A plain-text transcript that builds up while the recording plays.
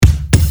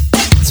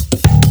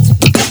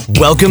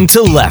Welcome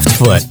to Left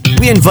Foot.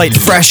 We invite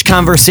fresh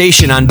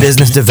conversation on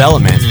business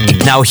development.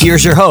 Now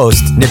here's your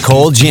host,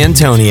 Nicole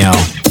Giantonio.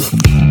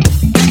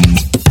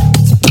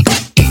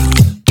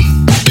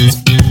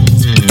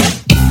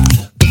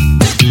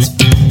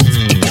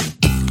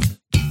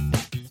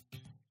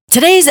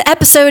 Today's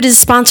episode is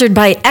sponsored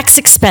by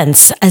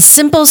X-Expense, a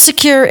simple,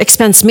 secure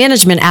expense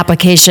management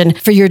application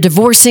for your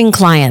divorcing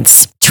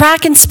clients.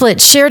 Track and split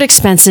shared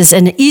expenses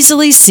and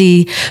easily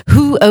see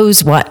who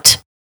owes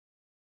what.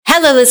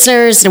 Hello,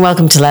 listeners, and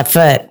welcome to Left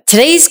Foot.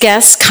 Today's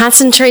guest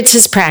concentrates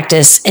his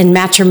practice in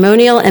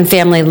matrimonial and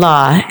family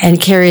law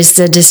and carries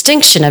the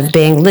distinction of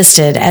being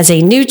listed as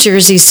a New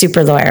Jersey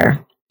super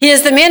lawyer. He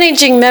is the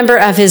managing member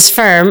of his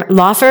firm,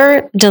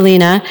 Laufer,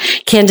 Delina,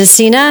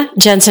 Candicina,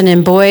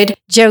 Jensen & Boyd.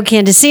 Joe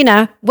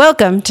Candicina,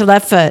 welcome to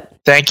Left Foot.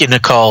 Thank you,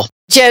 Nicole.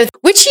 Joe,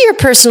 which of your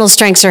personal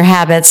strengths or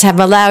habits have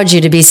allowed you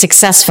to be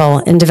successful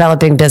in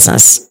developing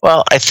business?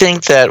 Well, I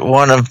think that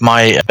one of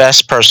my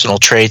best personal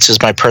traits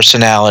is my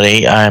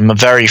personality. I'm a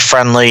very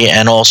friendly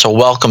and also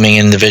welcoming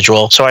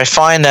individual. So I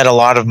find that a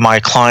lot of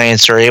my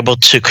clients are able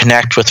to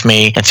connect with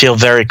me and feel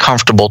very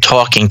comfortable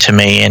talking to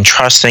me and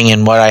trusting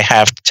in what I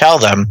have to tell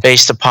them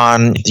based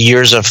upon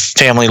years of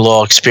family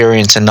law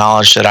experience and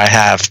knowledge that I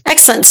have.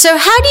 Excellent. So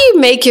how do you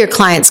make your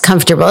clients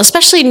comfortable,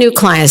 especially new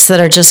clients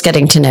that are just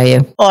getting to know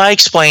you? Well, I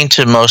explain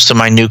to most of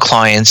my new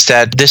clients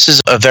that this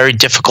is a very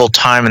difficult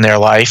time in their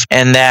life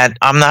and that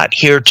I'm not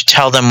here to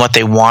tell them what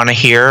they want to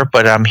hear,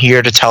 but I'm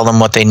here to tell them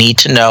what they need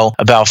to know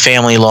about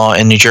family law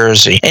in New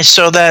Jersey. And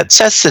so that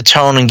sets the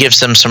tone and gives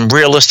them some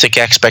realistic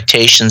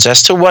expectations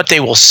as to what they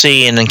will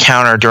see and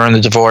encounter during the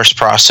divorce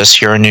process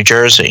here in New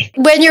Jersey.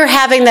 When you're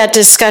having that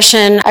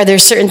discussion, are there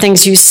certain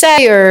things you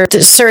say or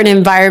certain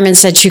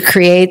environments that you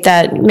create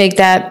that make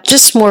that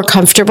just more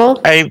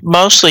comfortable? I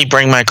mostly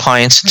bring my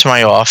clients into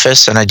my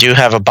office, and I do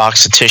have a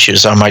box of tissues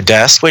on my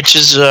desk, which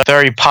is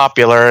very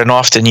popular and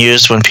often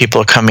used when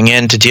people are coming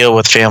in to deal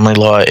with family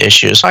law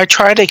issues. I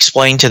try to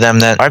explain to them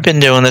that I've been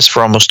doing this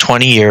for almost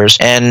 20 years,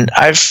 and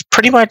I've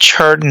pretty much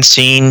heard and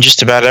seen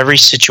just about every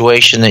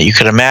situation that you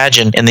could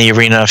imagine in the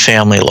arena of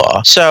family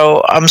law.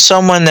 So I'm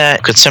someone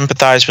that could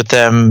sympathize with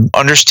them,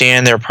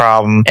 understand their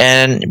problem,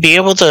 and be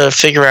able to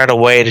figure out a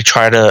way to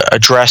try to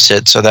address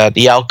it so that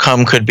the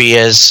outcome could be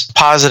as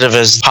positive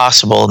as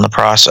possible in the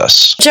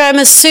process. Joe, I'm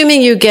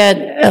assuming you get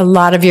a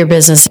lot of your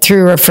business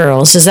through referrals.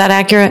 Is that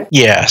accurate?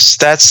 Yes,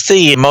 that's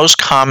the most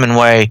common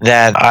way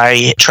that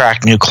I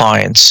attract new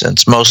clients.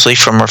 It's mostly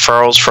from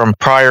referrals from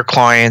prior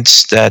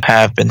clients that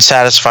have been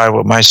satisfied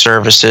with my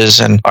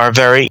services and are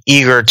very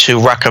eager to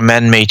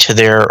recommend me to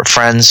their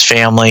friends,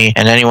 family,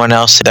 and anyone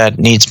else that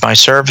needs my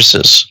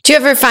services. Do you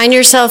ever find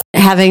yourself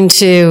having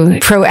to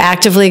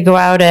proactively go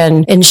out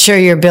and ensure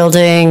you're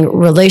building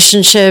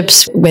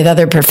relationships with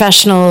other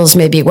professionals,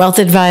 maybe wealth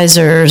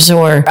advisors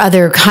or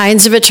other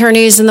kinds of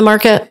attorneys in the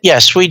market?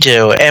 Yes, we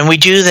do. And we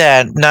do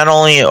that. Not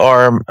only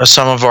are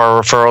some of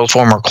our referrals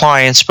former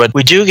clients, but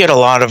we do get a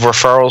lot of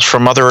referrals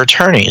from other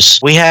attorneys.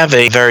 We have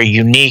a very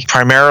unique,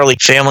 primarily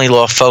family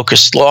law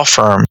focused law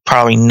firm.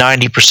 Probably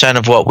 90%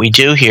 of what we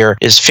do here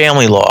is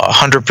family law.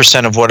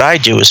 100% of what I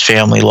do is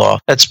family law.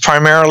 That's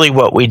primarily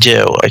what we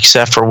do,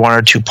 except for one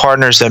or two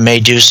partners that may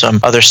do some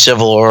other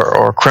civil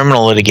or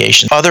criminal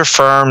litigation. Other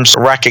firms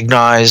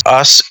recognize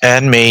us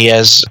and me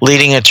as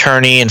leading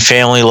attorney in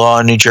family law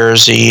in New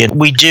Jersey. And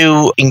we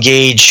do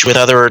engage with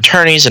other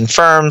attorneys and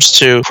firms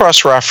to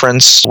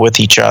cross-reference with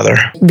each other.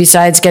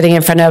 Besides getting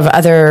in front of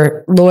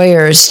other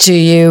lawyers, do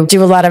you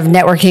do a lot of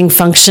networking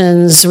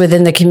functions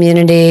within the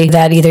community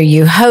that either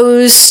you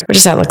host? What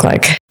does that look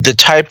like? The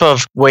type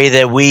of way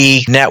that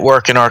we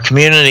network in our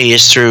community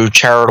is through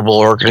charitable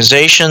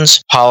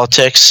organizations,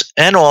 politics,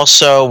 and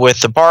also with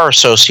the bar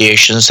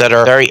associations that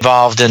are very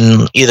involved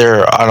in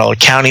either on a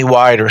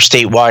county-wide or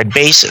statewide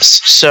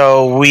basis.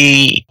 So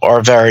we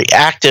are very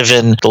active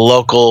in the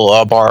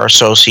local bar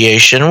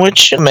association,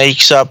 which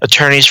makes up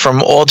attorneys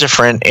from all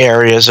different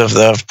areas of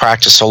the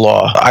practice of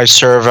law. I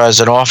serve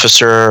as an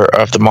officer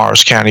of the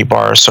Morris County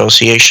Bar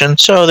Association,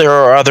 so there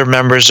are other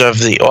members of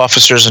the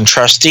officers and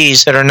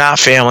trustees that are not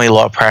family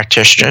law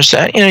practitioners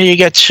that you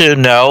get to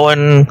know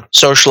and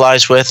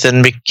socialize with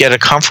and get a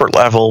comfort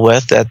level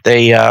with, that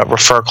they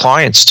refer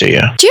clients to you.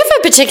 Do you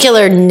have a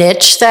particular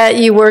niche that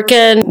you work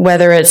in,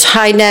 whether it's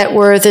high net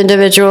worth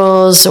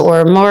individuals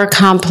or more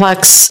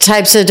complex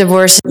types of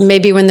divorce,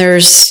 maybe when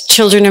there's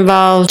children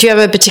involved? Do you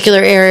have a particular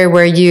area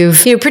where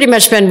you've pretty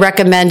much been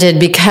recommended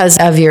because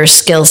of your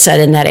skill set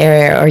in that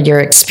area or your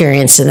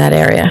experience in that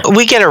area?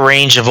 We get a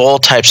range of all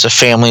types of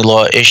family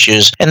law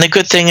issues. And the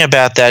good thing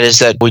about that is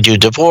that we do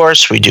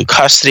divorce, we do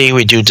custody,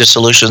 we do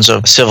dissolutions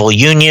of civil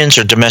unions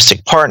or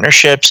domestic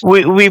partnerships.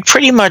 We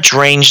pretty much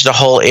range the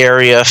whole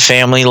area of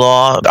family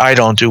law. I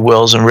don't do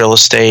wills and real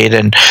estate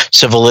and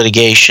civil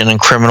litigation and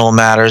criminal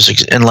matters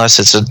unless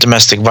it's a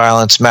domestic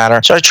violence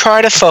matter. So I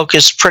try to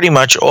focus pretty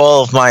much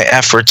all of my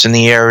efforts in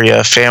the area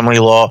of family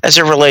law as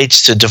it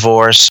relates to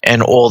divorce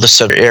and all the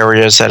sub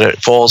areas that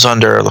it falls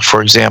under,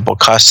 for example,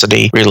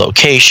 custody,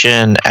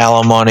 relocation,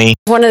 alimony.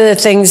 One of the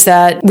things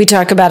that we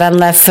talk about on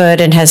Left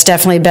Foot and has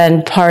definitely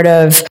been part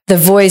of the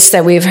voice that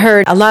that we've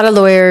heard. A lot of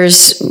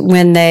lawyers,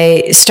 when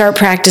they start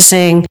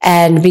practicing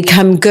and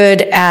become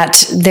good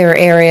at their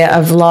area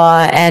of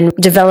law and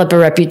develop a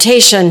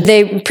reputation,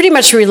 they pretty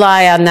much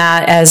rely on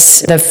that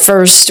as the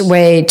first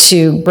way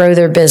to grow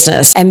their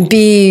business and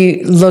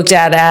be looked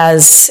at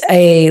as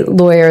a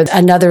lawyer.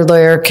 Another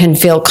lawyer can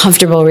feel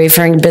comfortable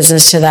referring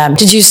business to them.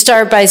 Did you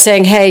start by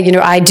saying, hey,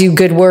 I do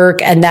good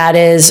work, and that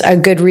is a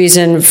good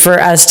reason for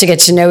us to get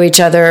to know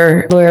each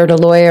other, lawyer to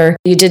lawyer?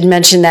 You did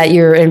mention that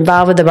you're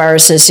involved with the Bar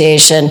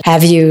Association.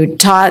 Have you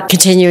taught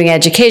continuing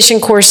education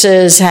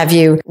courses? Have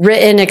you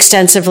written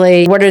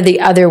extensively? What are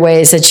the other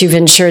ways that you've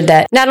ensured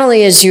that not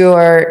only is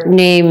your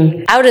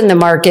name out in the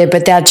market,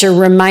 but that you're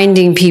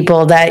reminding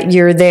people that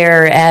you're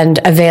there and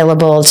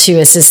available to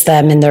assist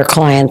them in their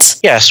clients?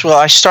 Yes. Well,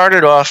 I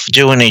started off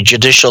doing a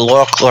judicial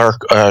law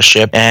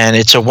clerkship, and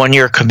it's a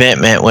 1-year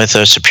commitment with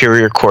a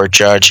Superior Court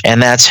judge.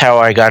 And that's how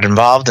I got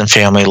involved in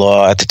family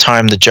law. At the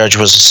time, the judge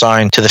was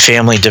assigned to the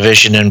family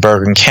division in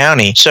Bergen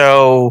County.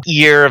 So,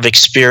 year of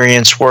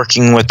experience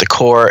working with the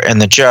court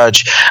and the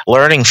judge,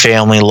 learning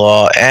family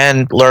law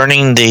and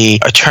learning the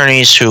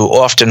attorneys who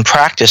often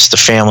practice the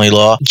family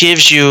law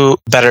gives you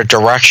better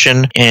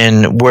direction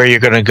in where you're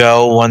going to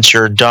go once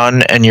you're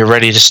done and you're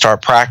ready to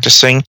start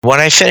practicing. When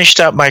I finished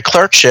up my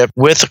clerkship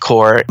with the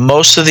court,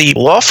 most of the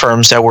law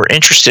firms that were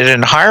interested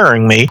in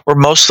hiring me were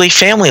mostly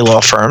family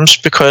law firms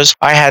because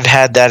I had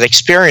had that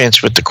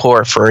experience with the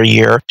court for a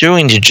year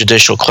doing the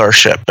judicial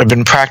clerkship. I've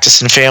been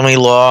practicing family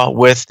law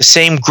with the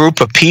same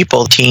group of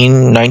people,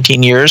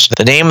 19 years.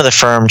 The name of the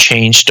firm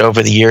changed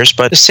over the years,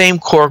 but the same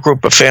core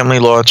group of family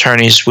law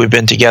attorneys, we've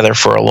been together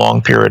for a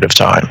long period of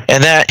time.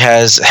 And that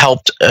has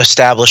helped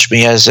establish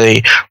me as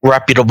a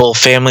reputable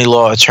family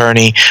law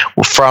attorney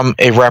from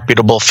a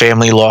reputable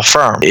family law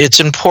firm. It's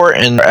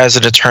important as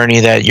an attorney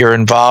that you're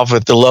involved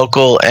with the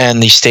local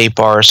and the state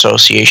bar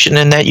association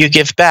and that you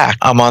give back.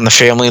 I'm on the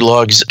family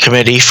law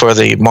committee for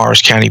the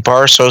Morris County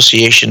Bar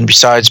Association,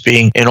 besides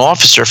being an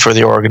officer for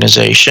the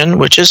organization,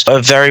 which is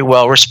a very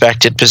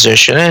well-respected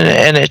position.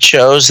 And it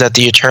shows that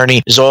the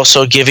attorney is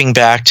also giving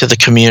back to the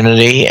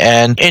community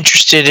and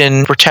interested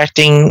in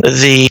protecting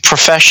the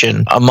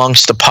profession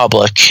amongst the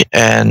public.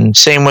 And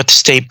same with the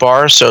State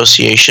Bar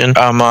Association.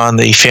 I'm on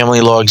the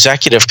Family Law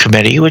Executive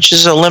Committee, which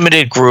is a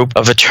limited group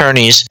of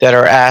attorneys that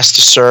are asked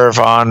to serve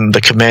on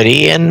the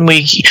committee. And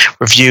we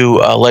review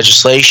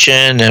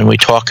legislation and we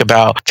talk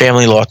about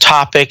family law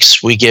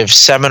topics. We give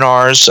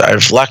seminars.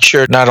 I've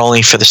lectured not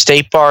only for the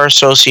State Bar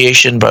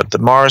Association, but the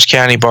Morris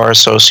County Bar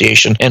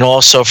Association, and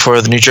also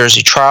for the New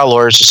Jersey Trial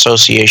Lawyers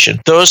Association.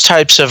 Those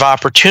types of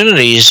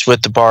opportunities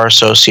with the Bar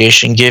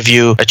Association give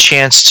you a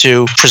chance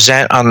to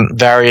present on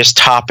various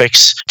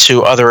topics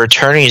to other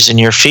attorneys in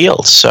your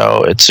field.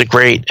 So it's a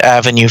great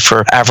avenue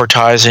for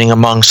advertising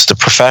amongst the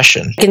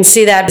profession. I can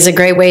see that as a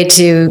great way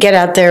to get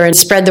out there and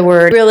spread the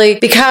word, really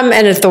become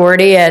an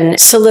authority and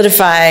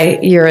solidify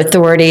your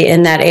authority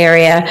in that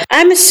area.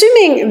 I'm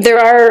assuming there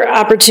are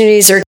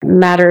opportunities or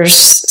matters,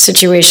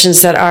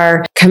 situations that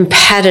are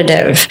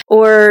competitive,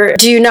 or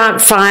do you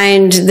not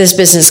find this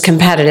business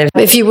competitive?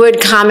 If you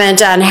would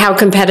comment on how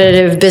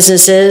competitive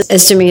business is,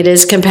 assuming it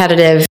is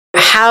competitive,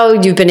 how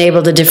you've been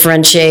able to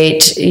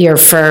differentiate your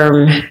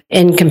firm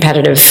in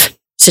competitive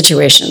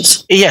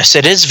situations. Yes,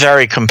 it is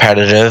very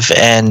competitive,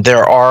 and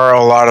there are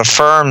a lot of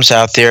firms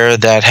out there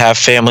that have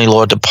family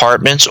law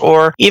departments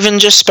or even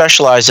just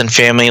specialize in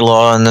family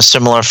law in a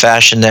similar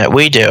fashion that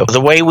we do. The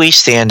way we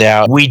stand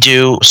out, we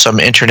do some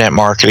internet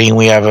marketing.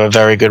 We have a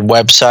very good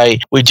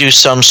website. We do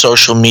some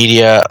social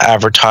media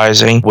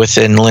advertising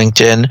within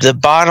LinkedIn. The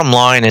bottom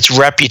line, it's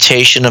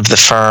reputation of the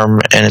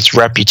firm and it's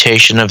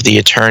reputation of the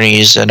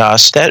attorneys and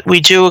us that we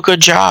do a good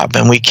job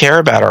and we care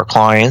about our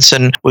clients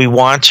and we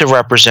want to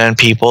represent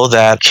people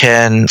that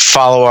can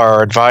follow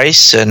our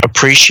advice and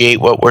appreciate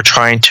what we're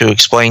trying to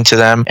explain to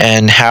them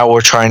and how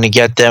we're trying to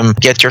get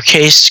their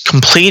case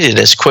completed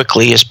as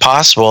quickly as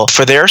possible.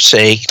 For their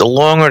sake, the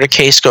longer the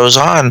case goes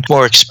on, the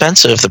more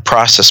expensive the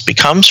process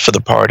becomes for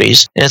the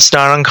parties. And it's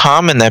not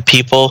uncommon that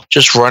people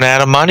just run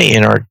out of money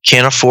and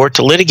can't afford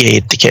to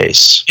litigate the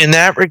case. In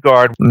that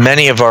regard,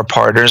 many of our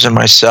partners and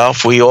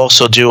myself, we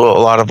also do a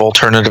lot of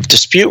alternative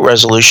dispute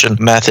resolution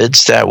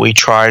methods that we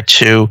try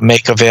to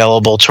make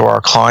available to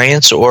our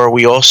clients, or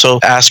we also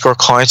ask our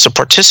clients to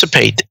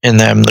participate in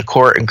them. The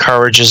court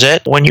encourages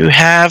it. When you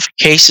have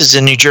cases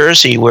in New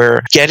Jersey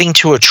where getting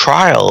to a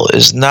trial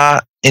is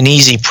not an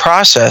easy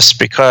process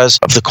because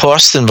of the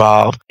cost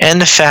involved and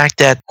the fact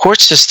that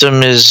court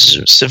system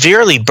is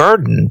severely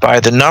burdened by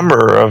the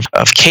number of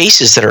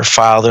cases that are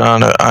filed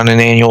on an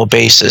annual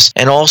basis,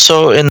 and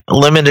also in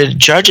limited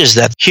judges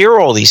that hear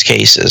all these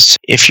cases.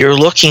 If you're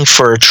looking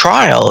for a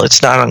trial,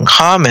 it's not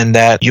uncommon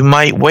that you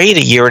might wait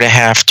a year and a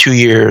half, 2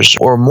 years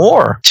or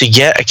more to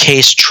get a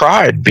case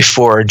tried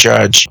before a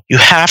judge. You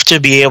have to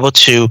be able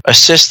to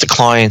assist the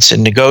clients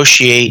and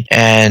negotiate,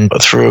 and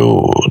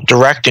through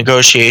direct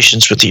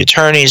negotiations with the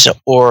attorney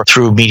or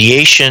through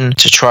mediation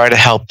to try to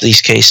help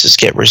these cases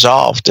get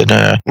resolved in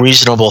a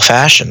reasonable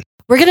fashion.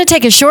 We're going to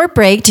take a short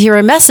break to hear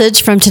a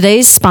message from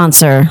today's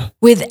sponsor.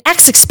 With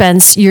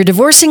X-Expense, your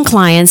divorcing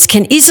clients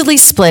can easily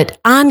split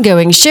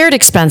ongoing shared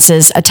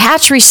expenses,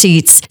 attach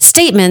receipts,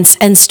 statements,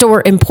 and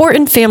store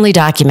important family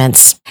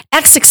documents.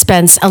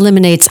 X-Expense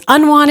eliminates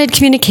unwanted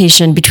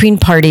communication between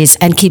parties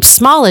and keeps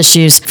small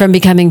issues from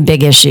becoming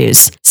big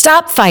issues.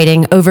 Stop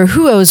fighting over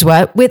who owes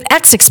what with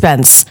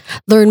X-Expense.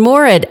 Learn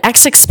more at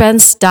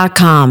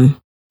xexpense.com.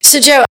 So,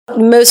 Joe,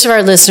 most of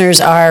our listeners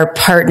are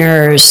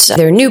partners.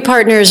 They're new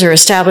partners or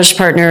established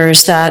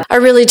partners that are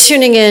really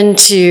tuning in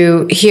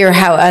to hear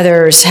how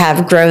others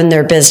have grown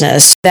their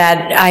business.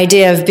 That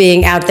idea of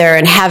being out there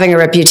and having a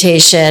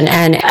reputation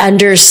and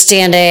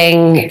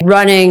understanding,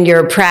 running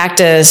your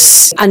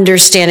practice,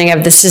 understanding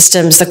of the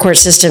systems, the court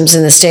systems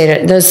in the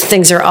state, those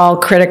things are all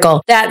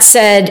critical. That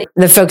said,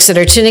 the folks that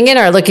are tuning in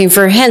are looking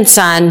for hints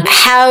on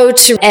how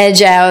to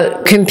edge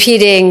out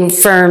competing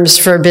firms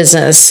for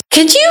business.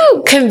 Can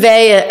you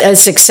convey a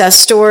success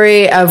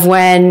story of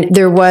when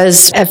there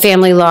was a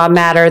family law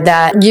matter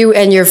that you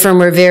and your firm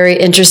were very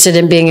interested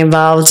in being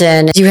involved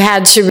in? You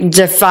had to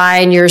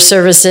define your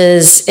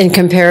services in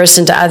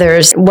comparison to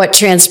others. What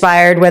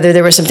transpired, whether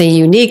there was something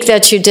unique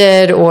that you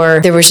did, or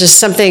there was just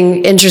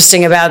something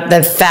interesting about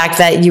the fact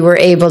that you were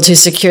able to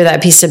secure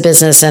that piece of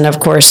business and, of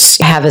course,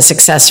 have a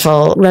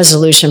successful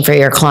resolution for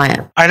your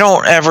client. I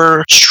don't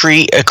ever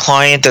treat a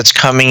client that's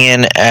coming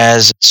in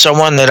as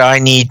someone that I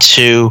need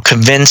to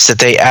convince that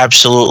they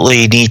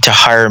absolutely need to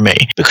hire me.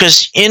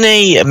 Because in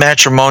a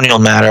matrimonial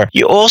matter,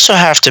 you also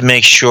have to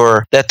make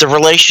sure that the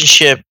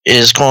relationship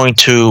is going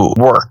to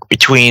work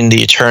between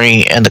the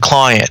attorney and the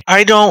client.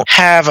 I don't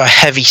have a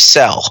heavy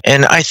sell.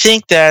 And I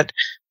think that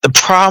the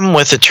problem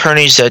with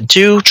attorneys that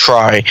do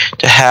try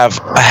to have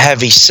a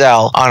heavy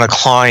sell on a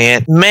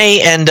client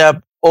may end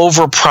up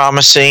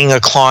over-promising a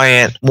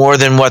client more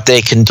than what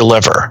they can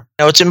deliver.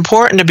 Now, it's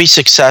important to be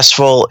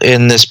successful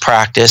in this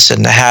practice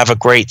and to have a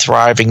great,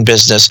 thriving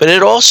business, but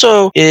it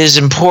also is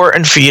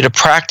important for you to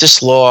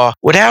practice law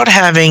without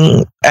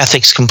having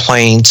ethics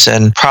complaints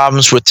and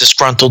problems with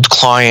disgruntled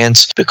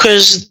clients,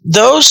 because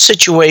those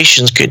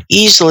situations could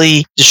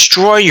easily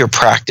destroy your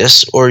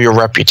practice or your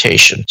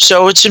reputation.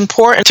 So it's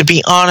important to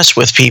be honest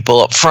with people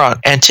up front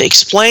and to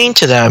explain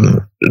to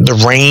them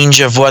the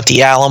range of what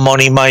the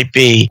alimony might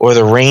be, or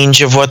the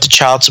range of what the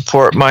child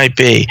support might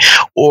be,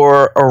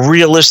 or a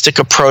realistic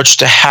approach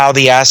to how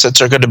the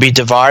assets are going to be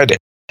divided.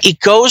 It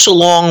goes a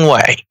long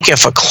way.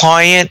 If a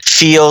client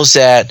feels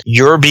that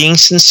you're being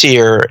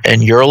sincere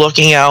and you're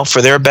looking out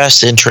for their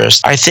best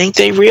interest, I think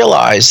they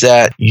realize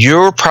that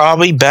you're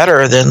probably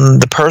better than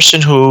the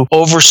person who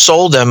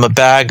oversold them a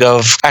bag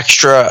of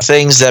extra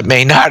things that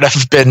may not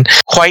have been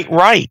quite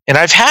right. And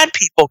I've had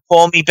people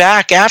call me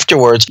back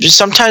afterwards.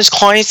 Sometimes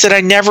clients that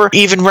I never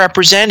even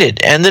represented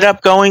ended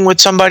up going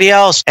with somebody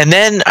else. And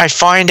then I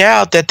find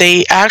out that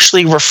they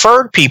actually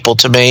referred people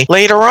to me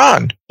later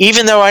on,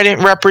 even though I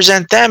didn't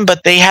represent them,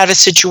 but they had a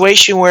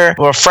situation where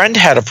a friend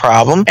had a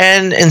problem,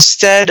 and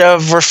instead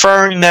of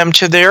referring them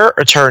to their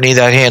attorney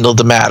that handled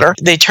the matter,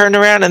 they turned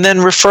around and then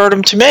referred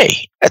them to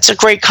me. That's a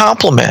great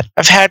compliment.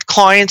 I've had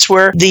clients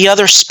where the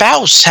other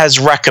spouse has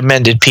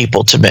recommended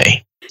people to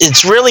me.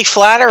 It's really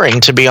flattering,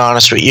 to be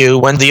honest with you,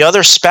 when the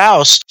other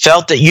spouse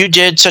felt that you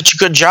did such a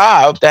good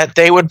job that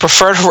they would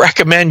prefer to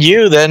recommend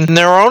you than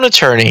their own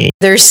attorney.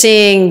 They're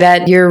seeing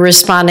that you're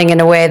responding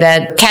in a way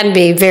that can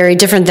be very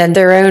different than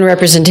their own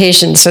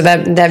representation. So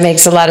that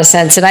makes a lot of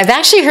sense. And I've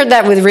actually heard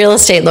that with real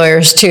estate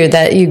lawyers too,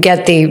 that you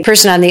get the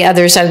person on the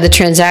other side of the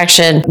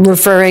transaction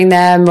referring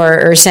them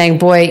or saying,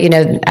 boy,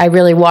 I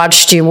really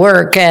watched you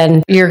work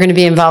and you're going to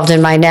be involved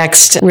in my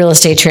next real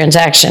estate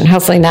transaction.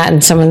 Hopefully not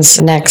in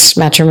someone's next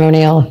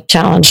matrimonial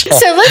challenge.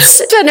 So let's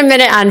spend a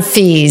minute on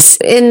fees.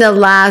 In the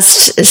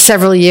last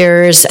several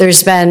years,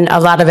 there's been a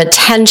lot of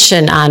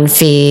attention on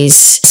fees,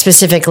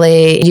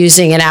 specifically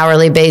using an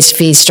hourly based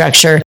fee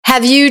structure.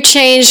 Have you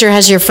changed, or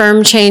has your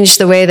firm changed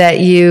the way that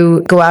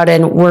you go out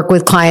and work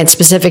with clients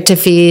specific to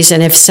fees?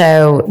 And if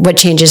so, what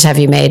changes have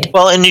you made?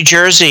 Well, in New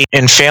Jersey,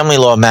 in family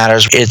law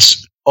matters,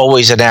 it's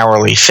always an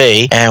hourly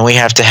fee, and we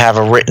have to have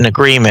a written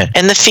agreement.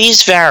 And the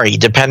fees vary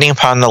depending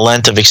upon the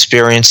length of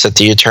experience that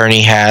the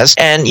attorney has.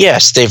 And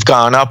yes, they've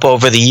gone up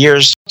over the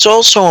years. It's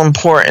also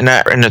important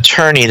that an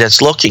attorney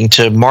that's looking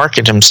to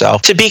market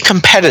himself to be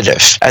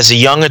competitive. As a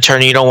young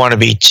attorney, you don't want to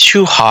be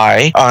too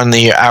high on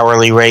the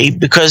hourly rate,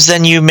 because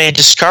then you may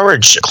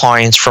discourage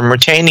clients from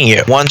retaining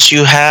you. Once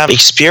you have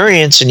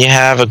experience and you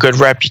have a good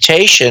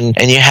reputation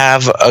and you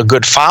have a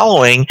good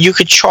following, you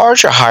could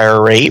charge a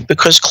higher rate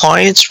because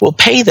clients will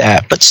pay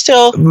that. But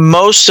still,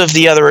 most of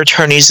the other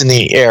attorneys in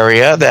the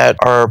area that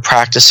are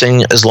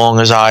practicing as long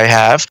as I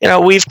have,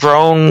 we've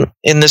grown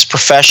in this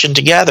profession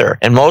together,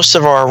 and most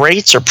of our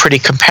rates are are pretty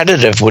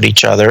competitive with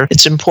each other.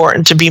 It's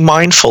important to be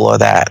mindful of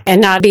that.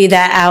 And not be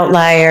that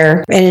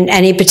outlier in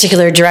any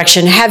particular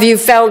direction. Have you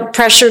felt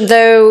pressured,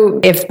 though,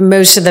 if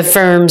most of the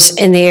firms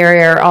in the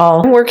area are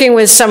all working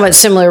with somewhat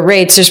similar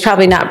rates? There's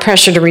probably not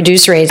pressure to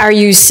reduce rates. Are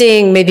you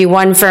seeing maybe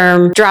one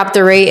firm drop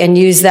the rate and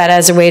use that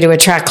as a way to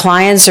attract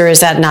clients, or is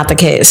that not the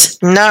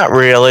case? Not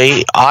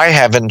really. I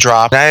haven't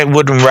dropped. I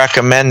wouldn't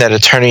recommend that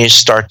attorneys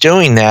start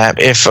doing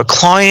that. If a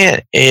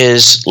client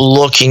is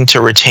looking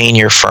to retain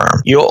your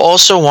firm, you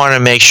also want to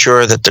make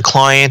sure that the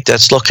client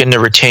that's looking to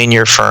retain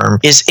your firm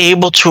is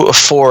able to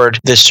afford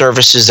the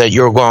services that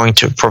you're going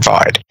to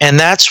provide. And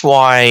that's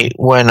why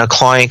when a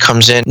client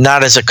comes in,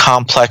 not as a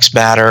complex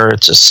matter,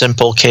 it's a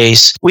simple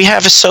case, we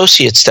have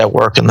associates that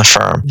work in the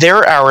firm.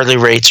 Their hourly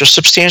rates are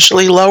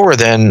substantially lower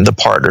than the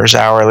partners'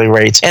 hourly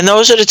rates. And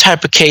those are the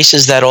type of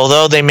cases that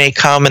although they may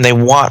come and they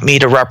want me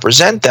to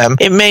represent them,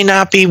 it may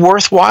not be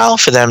worthwhile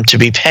for them to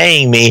be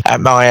paying me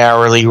at my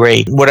hourly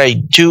rate. What I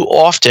do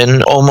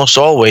often, almost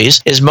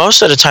always, is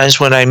most of the times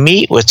when I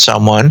meet with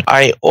someone,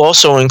 I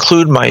also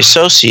include my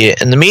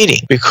associate in the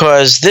meeting,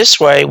 because this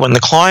way, when the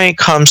client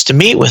comes to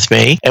meet with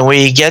me and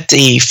we get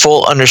the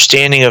full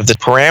understanding of the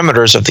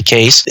parameters of the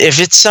case, if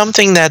it's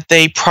something that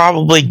they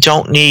probably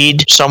don't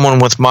need someone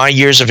with my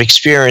years of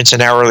experience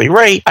and hourly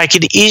rate, I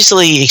could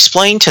easily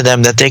explain to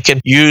them that they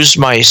could use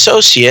my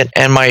associate,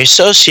 and my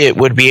associate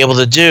would be able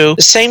to do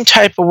the same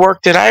type of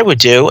work that I would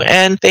do,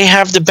 and they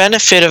have the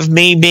benefit of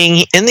me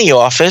being in the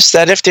office,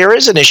 that if there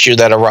is an issue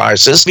that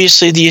arises,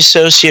 obviously the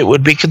associate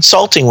would be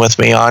consulting with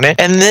me on it,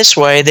 and this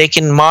way they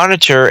can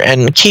monitor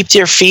and keep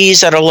their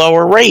fees at a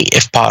lower rate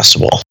if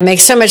possible. It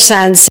makes so much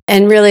sense,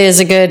 and really is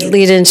a good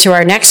lead into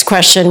our next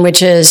question,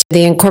 which is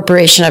the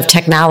incorporation of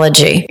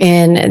technology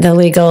in the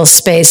legal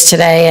space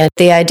today, and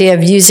the idea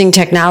of using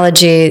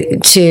technology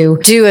to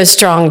do a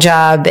strong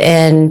job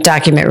in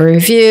document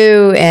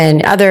review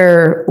and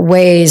other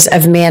ways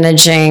of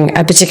managing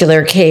a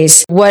particular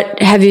case.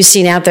 What have you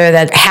seen out there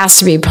that has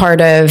to be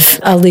part of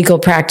a legal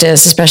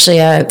practice, especially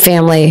a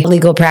family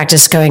legal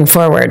practice going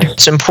forward?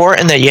 It's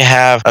important that you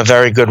have a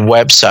very good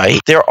website.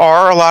 There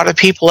are a lot of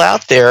people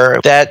out there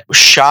that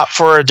shop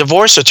for a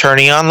divorce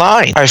attorney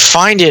online. I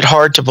find it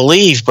hard to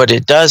believe, but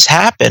it does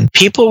happen.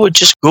 People would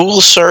just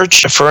Google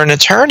search for an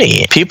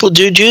attorney. People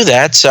do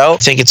that, so I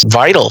think it's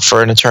vital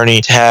for an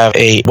attorney to have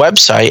a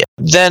website.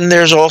 Then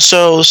there's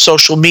also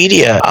social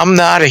media. I'm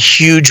not a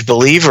huge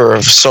believer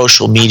of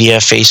social media,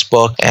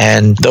 Facebook,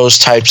 and those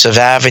types of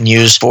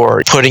avenues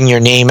for putting your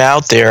name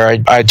out there.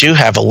 I do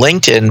have a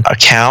LinkedIn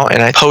account,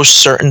 and I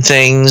post certain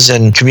things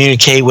and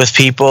communicate with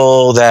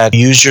people that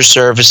use your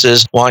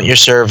services, want your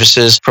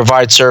services,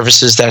 provide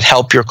services that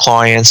help your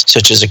clients,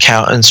 such as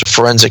accountants,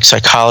 forensic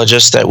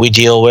psychologists that we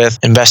deal with,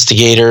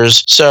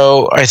 investigators.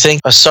 So I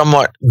think a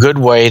somewhat good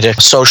way to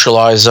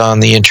socialize on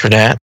the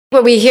internet.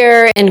 What we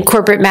hear in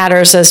corporate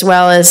matters as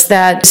well is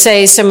that,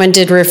 say someone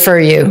did refer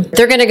you,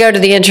 they're going to go to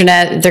the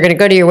internet, they're going to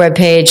go to your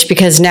webpage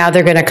because now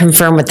they're going to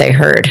confirm what they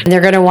heard. And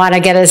they're going to want to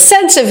get a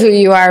sense of who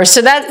you are.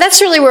 So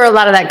that's really where a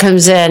lot of that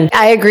comes in.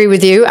 I agree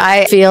with you.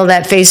 I feel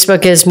that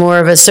Facebook is more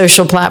of a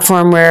social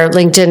platform where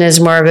LinkedIn is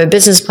more of a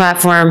business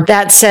platform.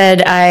 That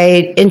said,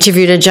 I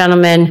interviewed a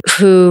gentleman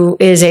who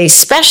is a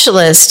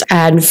specialist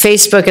on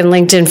Facebook and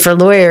LinkedIn for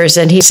lawyers,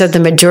 and he said the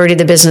majority of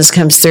the business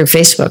comes through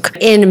Facebook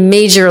in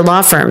major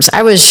law firms.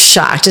 I was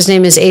shocked. His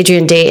name is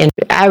Adrian Dayton.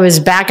 I was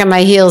back on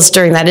my heels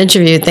during that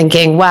interview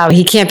thinking, wow,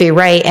 he can't be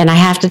right. And I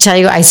have to tell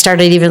you, I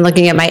started even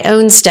looking at my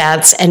own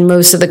stats, and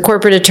most of the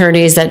corporate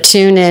attorneys that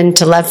tune in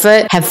to Left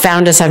Foot have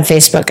found us on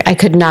Facebook. I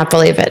could not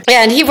believe it.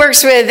 And he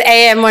works with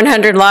AM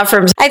 100 law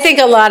firms. I think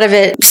a lot of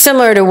it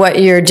similar to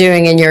what you're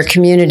doing in your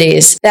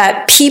communities,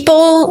 that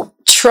people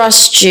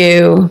trust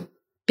you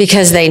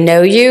because they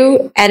know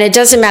you, and it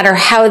doesn't matter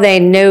how they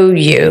know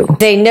you.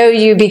 They know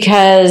you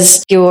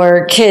because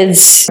your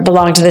kids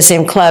belong to the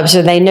same clubs,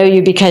 or they know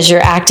you because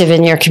you're active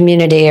in your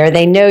community, or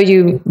they know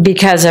you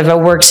because of a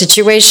work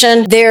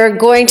situation. They're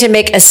going to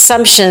make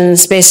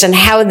assumptions based on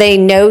how they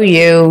know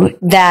you,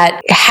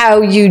 that how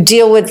you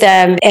deal with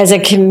them as a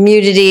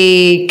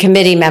community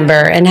committee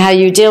member and how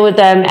you deal with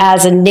them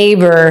as a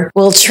neighbor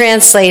will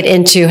translate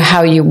into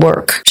how you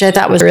work, which I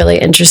thought was really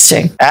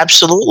interesting.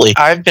 Absolutely.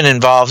 I've been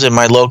involved in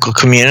my local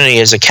community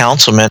as a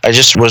councilman. I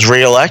just was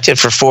reelected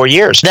for 4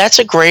 years. That's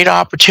a great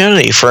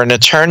opportunity for an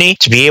attorney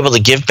to be able to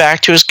give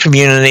back to his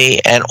community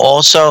and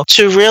also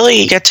to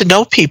really get to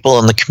know people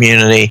in the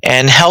community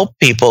and help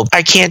people.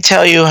 I can't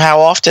tell you how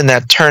often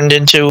that turned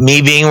into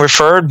me being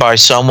referred by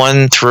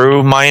someone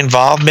through my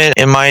involvement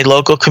in my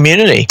local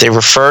community. They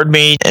referred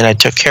me and I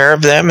took care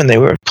of them and they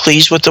were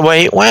pleased with the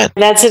way it went.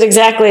 That's it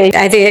exactly.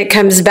 I think it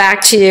comes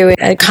back to you.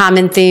 A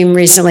common theme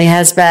recently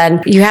has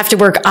been you have to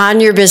work on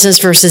your business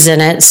versus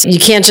in it. You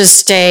can't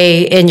just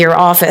stay in your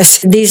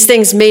office. These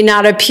things may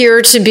not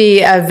appear to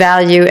be of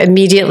value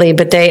immediately,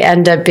 but they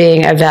end up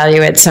being of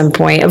value at some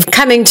point. Of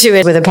coming to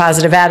it with a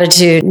positive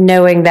attitude,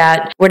 knowing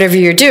that whatever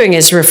you're doing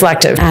is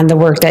reflective on the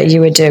work that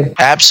you would do.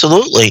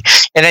 Absolutely.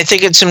 And I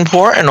think it's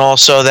important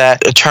also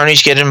that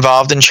attorneys get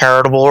involved in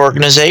charitable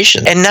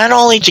organizations. And not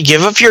only to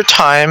give of your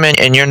time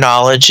and your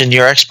knowledge and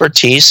your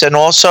expertise, and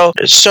also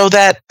so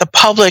that the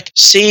public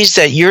sees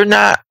that you're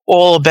not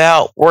all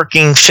about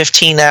working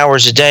 15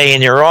 hours a day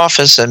in your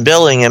office and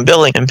billing,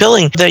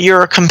 that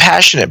you're a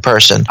compassionate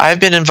person. I've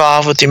been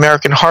involved with the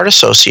American Heart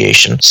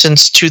Association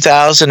since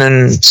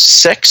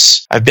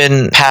 2006. I've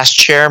been past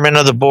chairman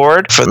of the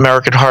board for the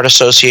American Heart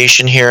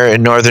Association here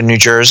in Northern New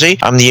Jersey.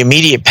 I'm the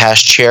immediate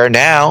past chair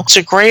now. It's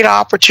a great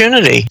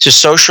opportunity to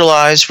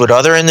socialize with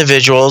other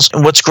individuals.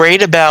 And what's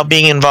great about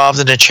being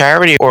involved in a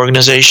charity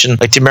organization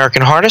like the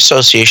American Heart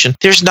Association,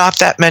 there's not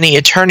that many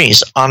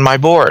attorneys on my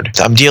board.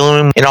 I'm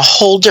dealing in a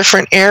whole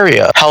different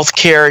area,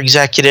 healthcare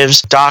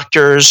executives,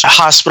 doctors,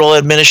 hospital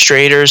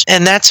administrators,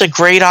 and that's a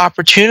great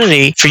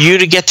opportunity for you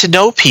to get to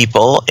know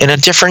people in a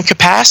different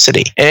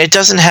capacity. And it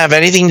doesn't have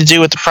anything to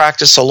do with the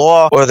practice of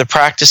law or the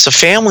practice of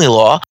family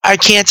law. I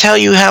can't tell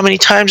you how many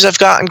times I've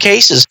gotten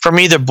cases from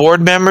either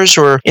board members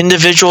or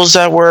individuals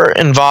that were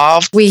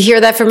involved. We hear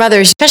that from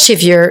others, especially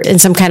if you're in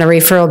some kind of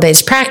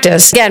referral-based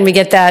practice. Again, we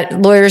get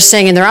that lawyers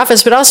staying in their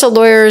office, but also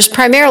lawyers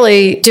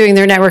primarily doing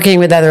their networking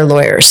with other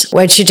lawyers.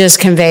 What you just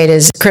conveyed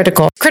is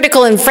critical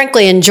and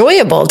frankly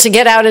enjoyable to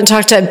get out and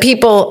talk to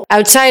people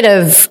outside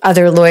of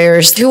other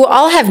lawyers who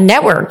all have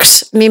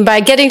networks. I mean, by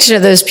getting to know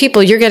those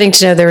people, you're getting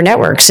to know their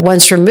networks.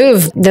 Once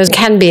removed, those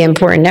can be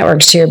important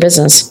networks to your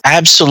business.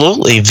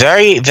 Absolutely.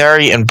 Very,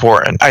 very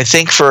important. I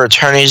think for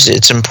attorneys,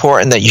 it's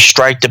important that you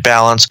strike the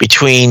balance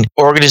between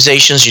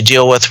organizations you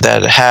deal with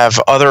that have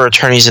other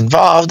attorneys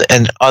involved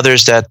and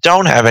others that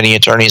don't have any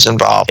attorneys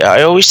involved.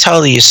 I always tell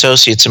the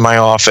associates in my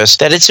office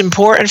that it's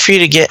important for you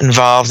to get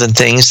involved in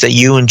things that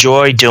you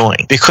enjoy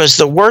doing, because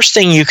the worst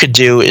thing you could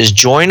do is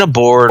join a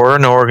board or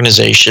an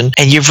organization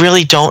and you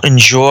really don't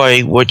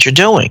enjoy what you're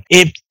doing.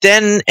 It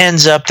then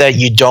ends up that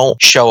you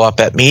don't show up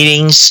at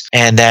meetings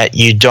and that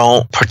you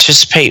don't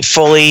participate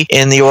fully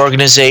in the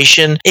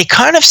organization. It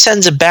kind of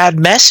sends a bad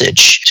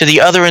message to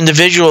the other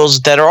individuals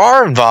that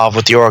are involved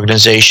with the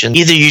organization.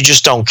 Either you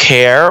just don't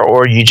care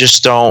or you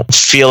just don't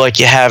feel like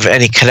you have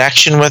any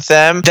connection with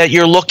them, that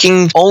you're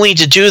looking only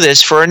to do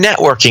this for a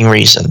networking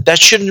reason. That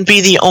shouldn't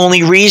be the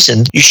only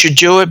reason. You should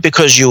do it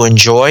because you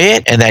enjoy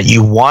it and that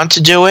you want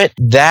to do it.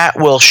 That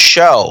will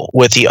show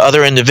with the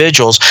other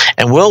individuals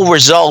and will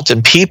result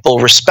in people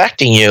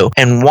respecting you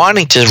and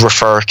wanting to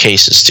refer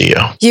cases to you.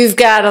 You've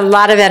got a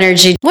lot of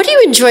energy. What do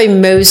you enjoy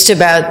most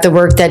about the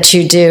work that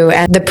you do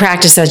and the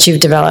practice that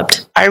you've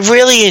developed? I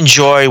really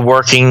enjoy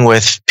working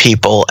with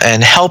people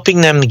and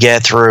helping them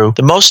get through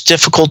the most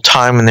difficult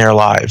time in their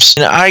lives.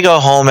 And I go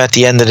home at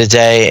the end of the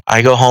day,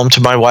 I go home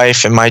to my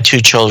wife and my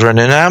 2 children,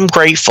 and I'm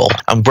grateful.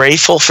 I'm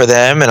grateful for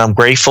them, and I'm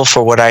grateful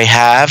for what I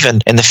have,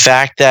 and the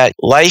fact that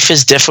life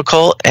is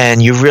difficult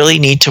and you really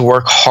need to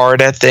work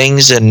hard at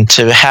things and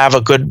to have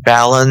a good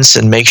balance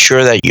and make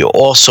sure that you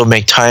also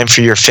make time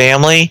for your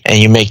family and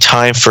you make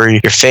time for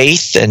your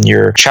faith and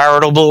your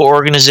charitable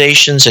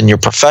organizations and your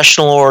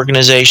professional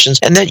organizations,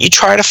 and that you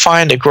try to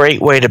find a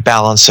great way to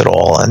balance it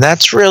all. And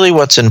that's really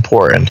what's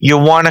important. You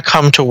want to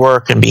come to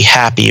work and be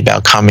happy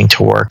about coming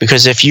to work,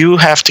 because if you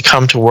have to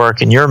come to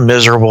work and you're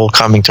miserable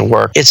coming to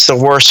work, it's the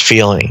worst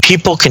feeling.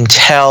 People can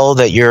tell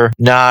that you're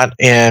not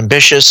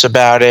ambitious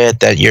about it,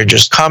 that you're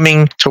just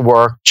coming to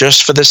work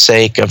just for the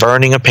sake of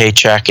earning a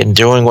paycheck and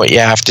doing what you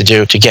have to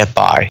do to get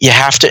by. You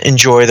have to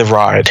enjoy the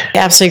ride.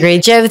 Absolutely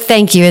agree. Joe,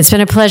 thank you. It's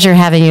been a pleasure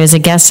having you as a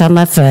guest on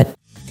Left Foot.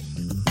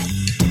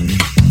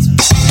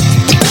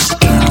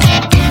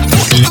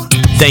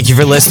 Thank you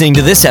for listening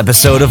to this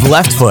episode of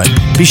Left Foot.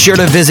 Be sure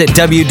to visit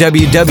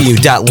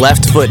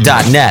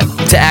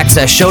www.leftfoot.net to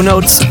access show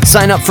notes,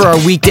 sign up for our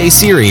weekday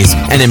series,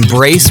 and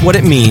embrace what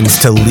it means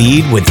to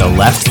lead with the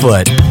left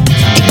foot.